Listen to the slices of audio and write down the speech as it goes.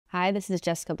Hi, this is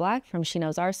Jessica Black from She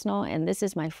Knows Arsenal, and this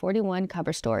is my 41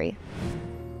 cover story.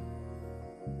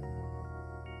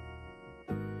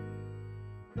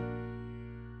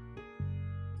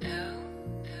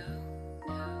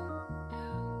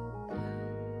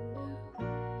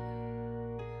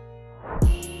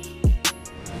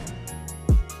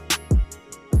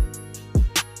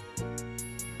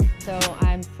 So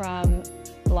I'm from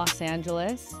Los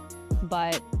Angeles,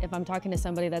 but if I'm talking to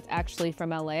somebody that's actually from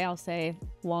LA, I'll say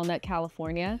Walnut,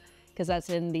 California, because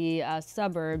that's in the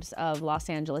suburbs of Los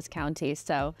Angeles County.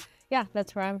 So yeah,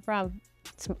 that's where I'm from.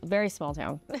 It's a very small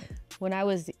town. When I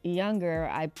was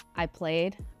younger, I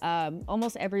played.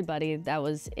 Almost everybody that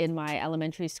was in my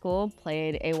elementary school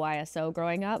played AYSO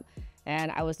growing up,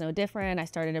 and I was no different. I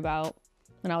started about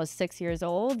when I was 6 years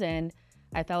old, and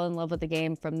I fell in love with the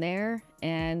game from there,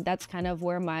 and that's kind of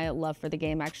where my love for the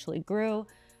game actually grew.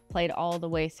 Played all the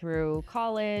way through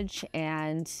college,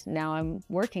 and now I'm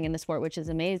working in the sport, which is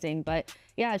amazing. But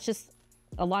yeah, it's just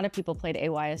a lot of people played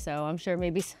AYSO. I'm sure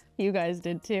maybe you guys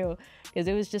did too, because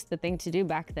it was just the thing to do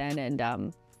back then,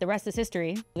 and the rest is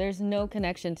history. There's no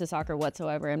connection to soccer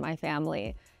whatsoever in my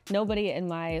family. Nobody in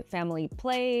my family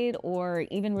played or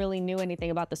even really knew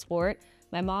anything about the sport.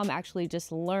 My mom actually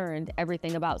just learned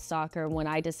everything about soccer when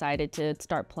I decided to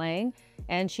start playing.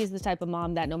 And she's the type of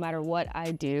mom that no matter what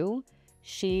I do,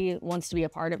 she wants to be a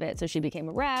part of it. So she became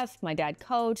a ref, my dad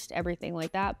coached, everything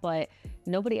like that. But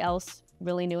nobody else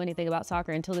really knew anything about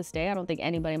soccer until this day. I don't think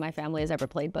anybody in my family has ever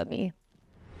played but me.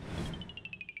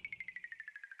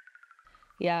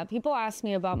 Yeah, people ask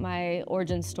me about my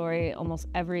origin story almost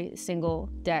every single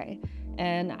day.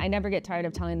 And I never get tired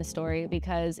of telling the story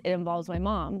because it involves my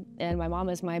mom. And my mom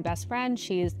is my best friend.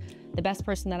 She's the best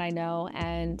person that I know.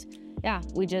 And yeah,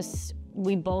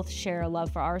 we both share a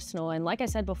love for Arsenal. And like I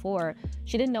said before,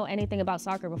 she didn't know anything about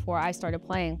soccer before I started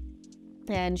playing.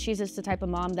 And she's just the type of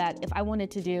mom that if I wanted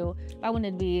to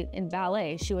be in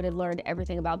ballet, she would have learned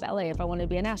everything about ballet. If I wanted to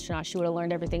be an astronaut, she would have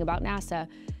learned everything about NASA.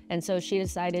 And so she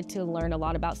decided to learn a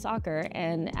lot about soccer.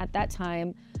 And at that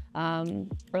time,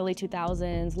 early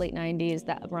 2000s, late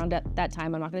 90s, around that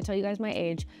time, I'm not going to tell you guys my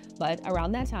age, but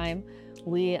around that time,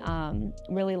 we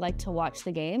really liked to watch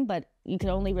the game, but you could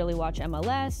only really watch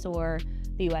MLS or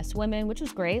the US Women, which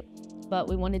was great, but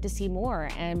we wanted to see more.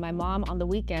 And my mom on the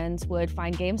weekends would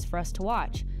find games for us to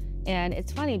watch. And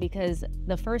it's funny because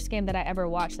the first game that I ever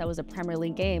watched that was a Premier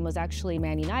League game was actually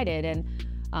Man United,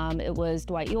 and it was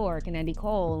Dwight York and Andy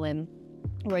Cole and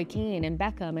Roy Keane and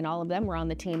Beckham, and all of them were on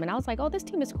the team. And I was like, oh, this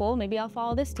team is cool. Maybe I'll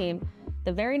follow this team.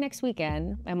 The very next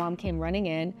weekend, my mom came running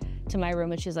in to my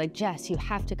room and she's like, Jess, you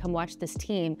have to come watch this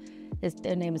team.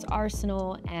 Their name is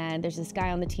Arsenal, and there's this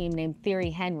guy on the team named Thierry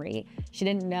Henry. She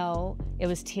didn't know it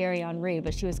was Thierry Henry,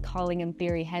 but she was calling him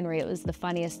Thierry Henry. It was the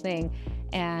funniest thing.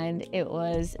 And it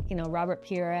was, Robert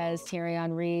Pires, Thierry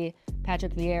Henry,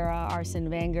 Patrick Vieira, Arsene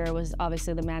Wenger was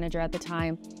obviously the manager at the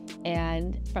time.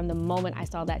 And from the moment I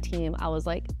saw that team, I was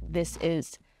like, this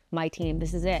is my team.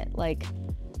 This is it. Like,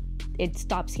 it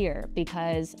stops here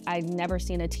because I'd never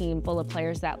seen a team full of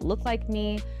players that looked like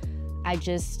me.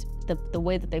 The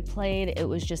way that they played, it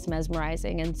was just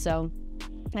mesmerizing. And so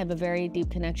I have a very deep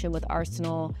connection with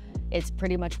Arsenal. It's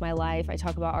pretty much my life. I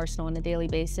talk about Arsenal on a daily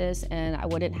basis, and I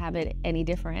wouldn't have it any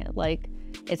different. Like,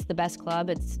 it's the best club.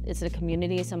 It's a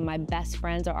community. Some of my best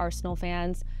friends are Arsenal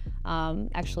fans.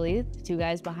 Actually, the two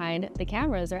guys behind the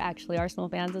cameras are actually Arsenal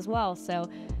fans as well. So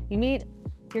you meet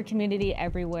your community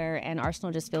everywhere, and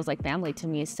Arsenal just feels like family to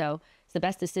me. So it's the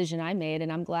best decision I made,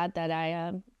 and I'm glad that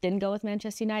I didn't go with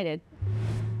Manchester United.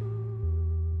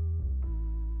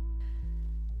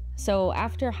 So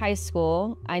after high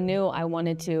school, I knew I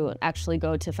wanted to actually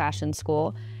go to fashion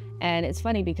school. And it's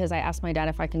funny because I asked my dad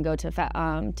if I can go to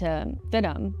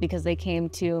FITM because they came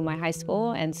to my high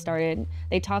school and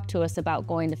they talked to us about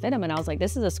going to FITM. And I was like,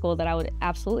 this is a school that I would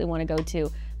absolutely want to go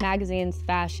to. Magazines,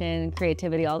 fashion,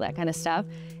 creativity, all that kind of stuff.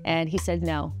 And he said,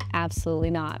 no, absolutely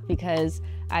not, because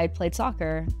I had played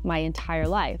soccer my entire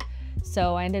life.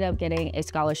 So I ended up getting a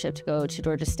scholarship to go to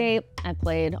Georgia State. I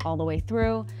played all the way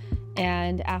through.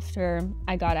 And after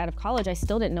I got out of college, I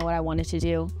still didn't know what I wanted to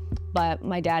do. But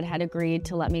my dad had agreed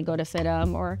to let me go to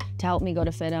FITM, or to help me go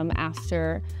to FITM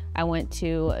after I went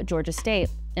to Georgia State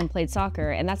and played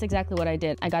soccer. And that's exactly what I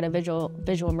did. I got a visual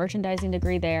merchandising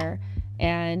degree there.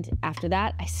 And after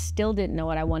that, I still didn't know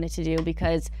what I wanted to do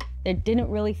because it didn't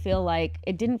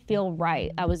feel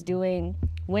right. I was doing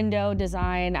window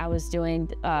design, I was doing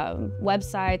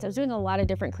websites, I was doing a lot of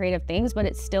different creative things, but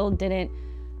it still didn't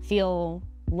feel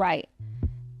right.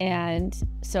 And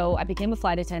so I became a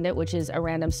flight attendant, which is a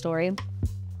random story,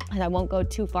 and I won't go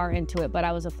too far into it, but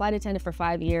I was a flight attendant for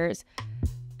 5 years.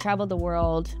 traveled the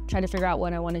world, tried to figure out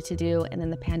what I wanted to do, and then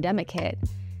the pandemic hit.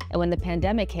 And when the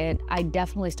pandemic hit, I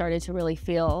definitely started to really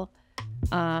feel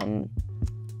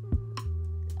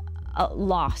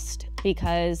lost,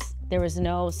 because there was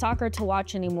no soccer to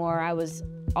watch anymore. I was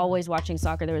always watching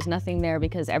soccer. There was nothing there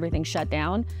because everything shut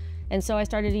down. And so I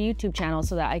started a YouTube channel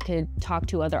so that I could talk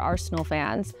to other Arsenal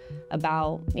fans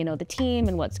about, the team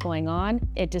and what's going on.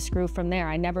 It just grew from there.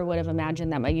 I never would have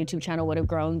imagined that my YouTube channel would have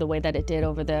grown the way that it did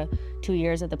over the 2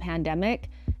 years of the pandemic.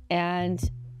 And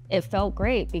it felt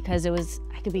great because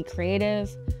I could be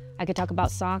creative. I could talk about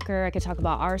soccer. I could talk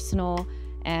about Arsenal.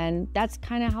 And that's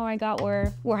kind of how I got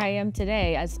where I am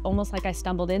today. It's almost like I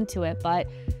stumbled into it, but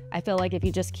I feel like if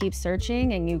you just keep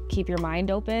searching and you keep your mind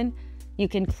open, you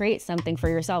can create something for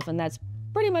yourself. And that's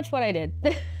pretty much what I did.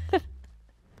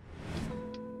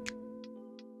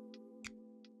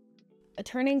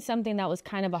 Turning something that was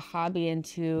kind of a hobby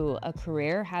into a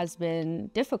career has been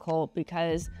difficult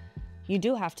because you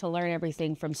do have to learn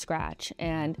everything from scratch.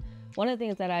 And one of the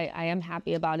things that I am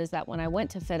happy about is that when I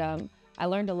went to FIDM, I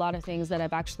learned a lot of things that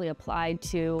I've actually applied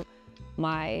to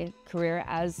my career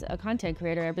as a content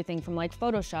creator, everything from like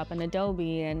Photoshop and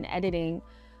Adobe and editing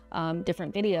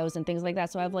different videos and things like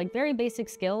that. So I have like very basic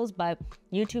skills, but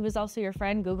YouTube is also your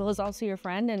friend, Google is also your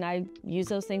friend, and I use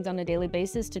those things on a daily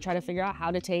basis to try to figure out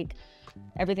how to take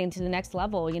everything to the next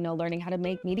level, learning how to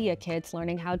make media kits,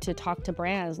 learning how to talk to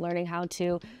brands, learning how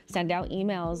to send out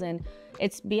emails. And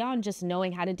it's beyond just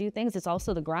knowing how to do things, it's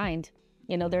also the grind.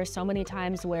 There are so many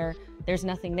times where there's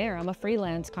nothing there. I'm a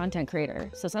freelance content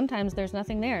creator, so sometimes there's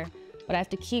nothing there, but I have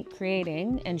to keep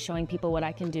creating and showing people what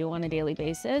I can do on a daily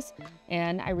basis.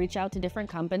 And I reach out to different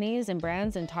companies and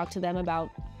brands and talk to them about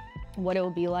what it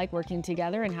would be like working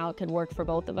together and how it could work for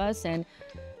both of us. And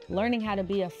learning how to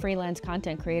be a freelance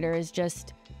content creator is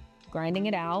just grinding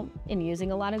it out and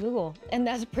using a lot of Google. And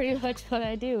that's pretty much what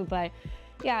I do. But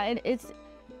yeah, it's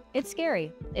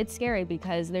scary. It's scary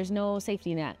because there's no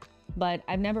safety net. But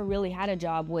I've never really had a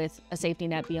job with a safety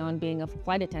net beyond being a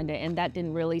flight attendant, and that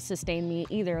didn't really sustain me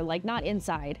either, like not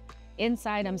inside.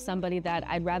 Inside, I'm somebody that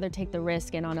I'd rather take the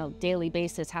risk and on a daily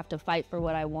basis have to fight for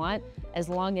what I want, as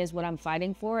long as what I'm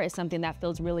fighting for is something that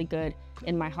feels really good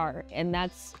in my heart. And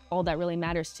that's all that really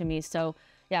matters to me. So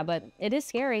yeah, but it is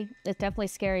scary. It's definitely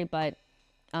scary, but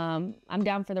I'm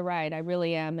down for the ride. I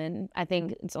really am. And I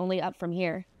think it's only up from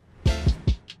here.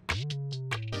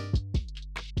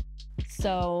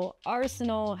 So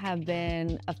Arsenal have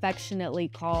been affectionately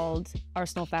called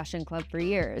Arsenal Fashion Club for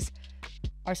years.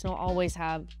 Arsenal always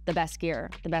have the best gear,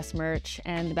 the best merch,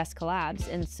 and the best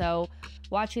collabs. And so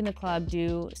watching the club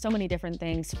do so many different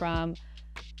things, from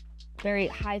very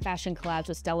high fashion collabs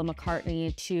with Stella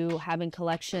McCartney to having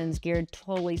collections geared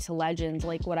totally to legends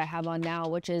like what I have on now,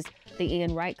 which is the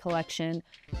Ian Wright collection.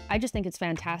 I just think it's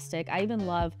fantastic. I even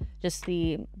love just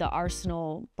the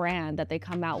Arsenal brand that they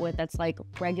come out with that's like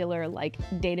regular, like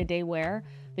day-to-day wear,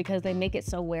 because they make it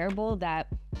so wearable that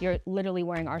you're literally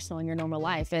wearing Arsenal in your normal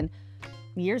life. And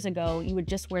years ago, you would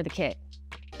just wear the kit.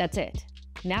 That's it.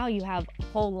 Now you have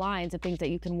whole lines of things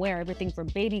that you can wear, everything from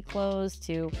baby clothes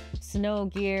to snow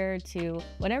gear to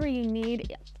whatever you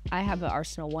need. I have an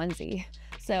Arsenal onesie.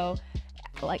 So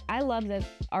like, I love that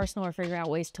Arsenal are figuring out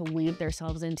ways to weave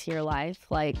themselves into your life,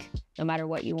 like no matter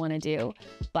what you want to do.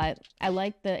 But I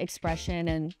like the expression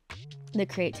and the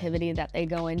creativity that they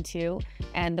go into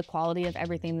and the quality of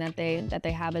everything that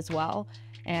they have as well.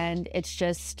 And it's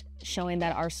just showing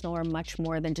that Arsenal are much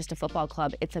more than just a football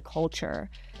club. It's a culture.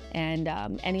 And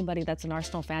anybody that's an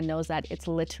Arsenal fan knows that it's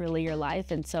literally your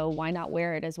life. And so why not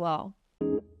wear it as well?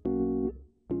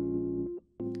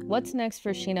 What's next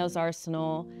for She Knows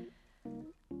Arsenal?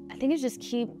 I think it's just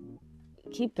keep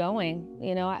going.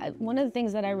 One of the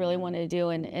things that I really want to do,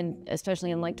 and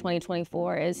especially in like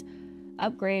 2024, is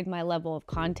upgrade my level of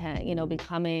content,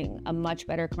 becoming a much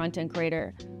better content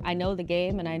creator. I know the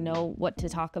game and I know what to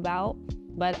talk about,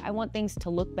 but I want things to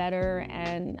look better,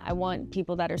 and I want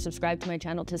people that are subscribed to my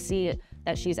channel to see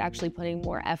that she's actually putting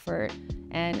more effort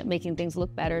and making things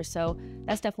look better. So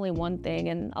that's definitely one thing.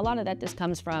 And a lot of that just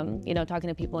comes from, talking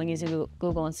to people and using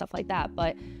Google and stuff like that.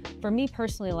 But for me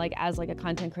personally, like as like a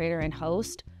content creator and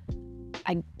host,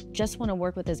 I just want to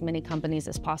work with as many companies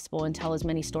as possible and tell as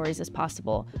many stories as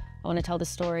possible. I want to tell the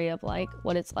story of like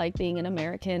what it's like being an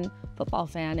American football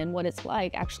fan and what it's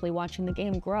like actually watching the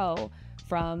game grow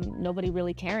from nobody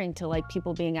really caring to like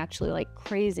people being actually like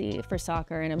crazy for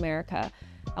soccer in America.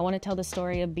 I want to tell the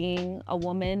story of being a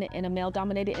woman in a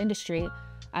male-dominated industry.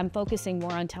 I'm focusing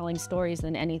more on telling stories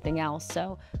than anything else.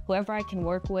 So whoever I can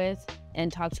work with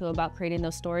and talk to about creating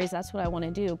those stories, that's what I want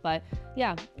to do. But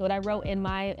yeah, what I wrote in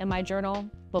my journal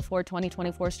before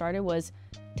 2024 started was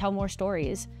tell more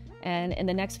stories. And in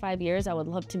the next 5 years, I would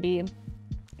love to be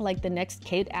like the next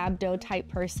Kate Abdo type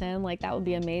person. Like that would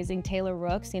be amazing. Taylor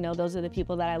Rooks, you know, those are the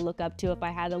people that I look up to. If I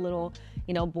had a little,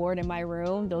 you know, board in my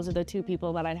room, those are the two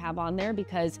people that I'd have on there,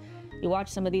 because you watch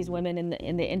some of these women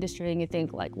in the industry and you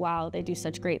think like, wow, they do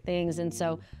such great things. And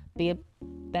so be a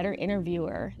better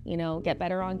interviewer, you know, get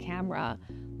better on camera,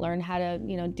 learn how to,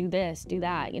 you know, do this, do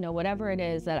that, you know, whatever it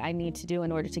is that I need to do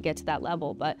in order to get to that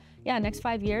level. But yeah, next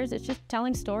 5 years, it's just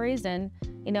telling stories and,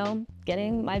 you know,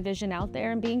 getting my vision out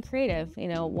there and being creative. You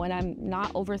know, when I'm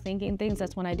not overthinking things,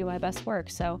 that's when I do my best work.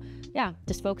 So yeah,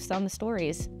 just focus on the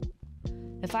stories.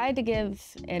 If I had to give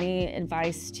any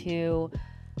advice to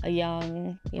a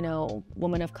young, you know,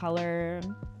 woman of color,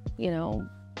 you know,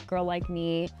 girl like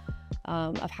me,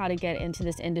 of how to get into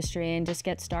this industry and just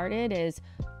get started, is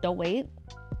don't wait.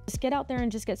 Just get out there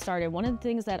and just get started. One of the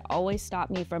things that always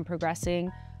stopped me from progressing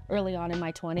early on in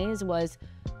my 20s was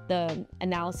the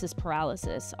analysis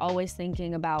paralysis, always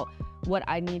thinking about what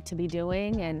I need to be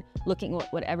doing and looking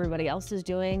at what everybody else is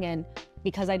doing. And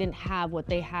because I didn't have what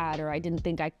they had, or I didn't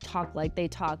think I talked like they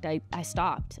talked, I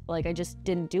stopped. Like I just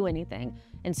didn't do anything.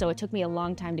 And so it took me a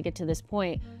long time to get to this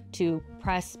point to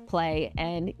press play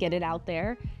and get it out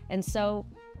there. And so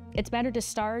it's better to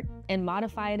start and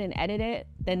modify it and edit it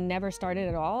than never start it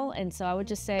at all. And so I would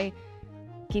just say,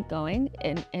 keep going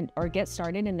and or get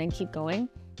started and then keep going.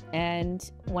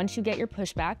 And once you get your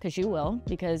pushback, because you will,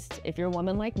 because if you're a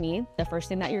woman like me, the first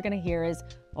thing that you're going to hear is,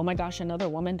 oh my gosh, another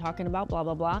woman talking about blah,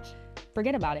 blah, blah.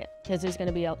 Forget about it, because there's going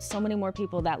to be so many more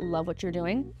people that love what you're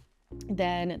doing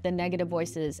than the negative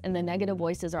voices. And the negative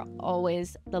voices are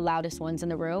always the loudest ones in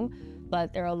the room,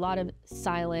 but there are a lot of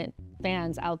silent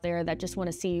fans out there that just want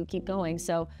to see you keep going.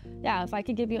 So yeah, if I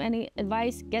could give you any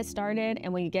advice, get started.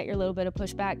 And when you get your little bit of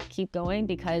pushback, keep going,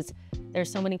 because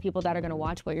there's so many people that are going to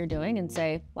watch what you're doing and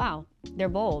say, wow, they're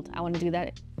bold. I want to do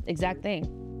that exact thing.